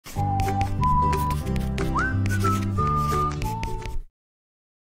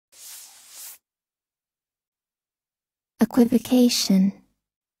Equivocation.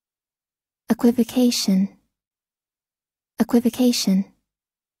 Equivocation. Equivocation.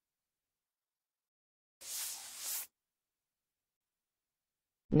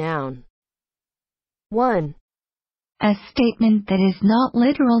 Noun. 1. A statement that is not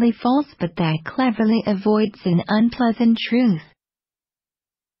literally false but that cleverly avoids an unpleasant truth.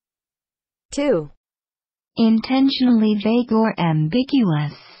 2. Intentionally vague or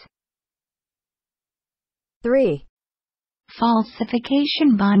ambiguous. 3.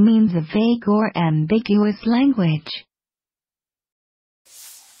 Falsification by means of vague or ambiguous language.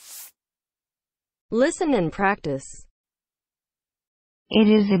 Listen and practice. It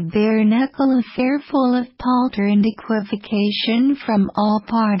is a bare-knuckle affair full of palter and equivocation from all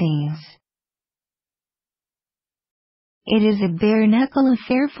parties. It is a bare-knuckle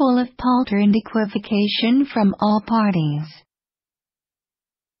affair full of palter and equivocation from all parties.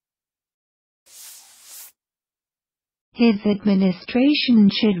 His administration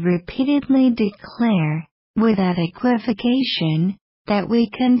should repeatedly declare, without equivocation, that we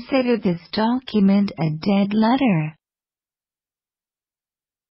consider this document a dead letter.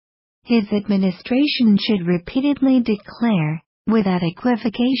 His administration should repeatedly declare, without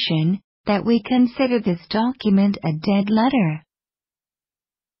equivocation, that we consider this document a dead letter.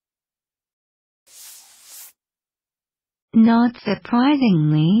 Not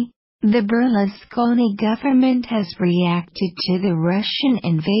surprisingly, the Berlusconi government has reacted to the Russian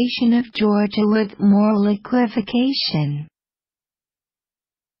invasion of Georgia with moral equivocation.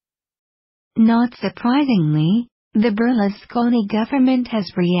 Not surprisingly, the Berlusconi government has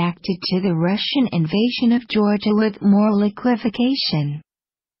reacted to the Russian invasion of Georgia with moral equivocation.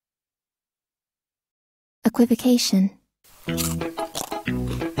 Equivocation.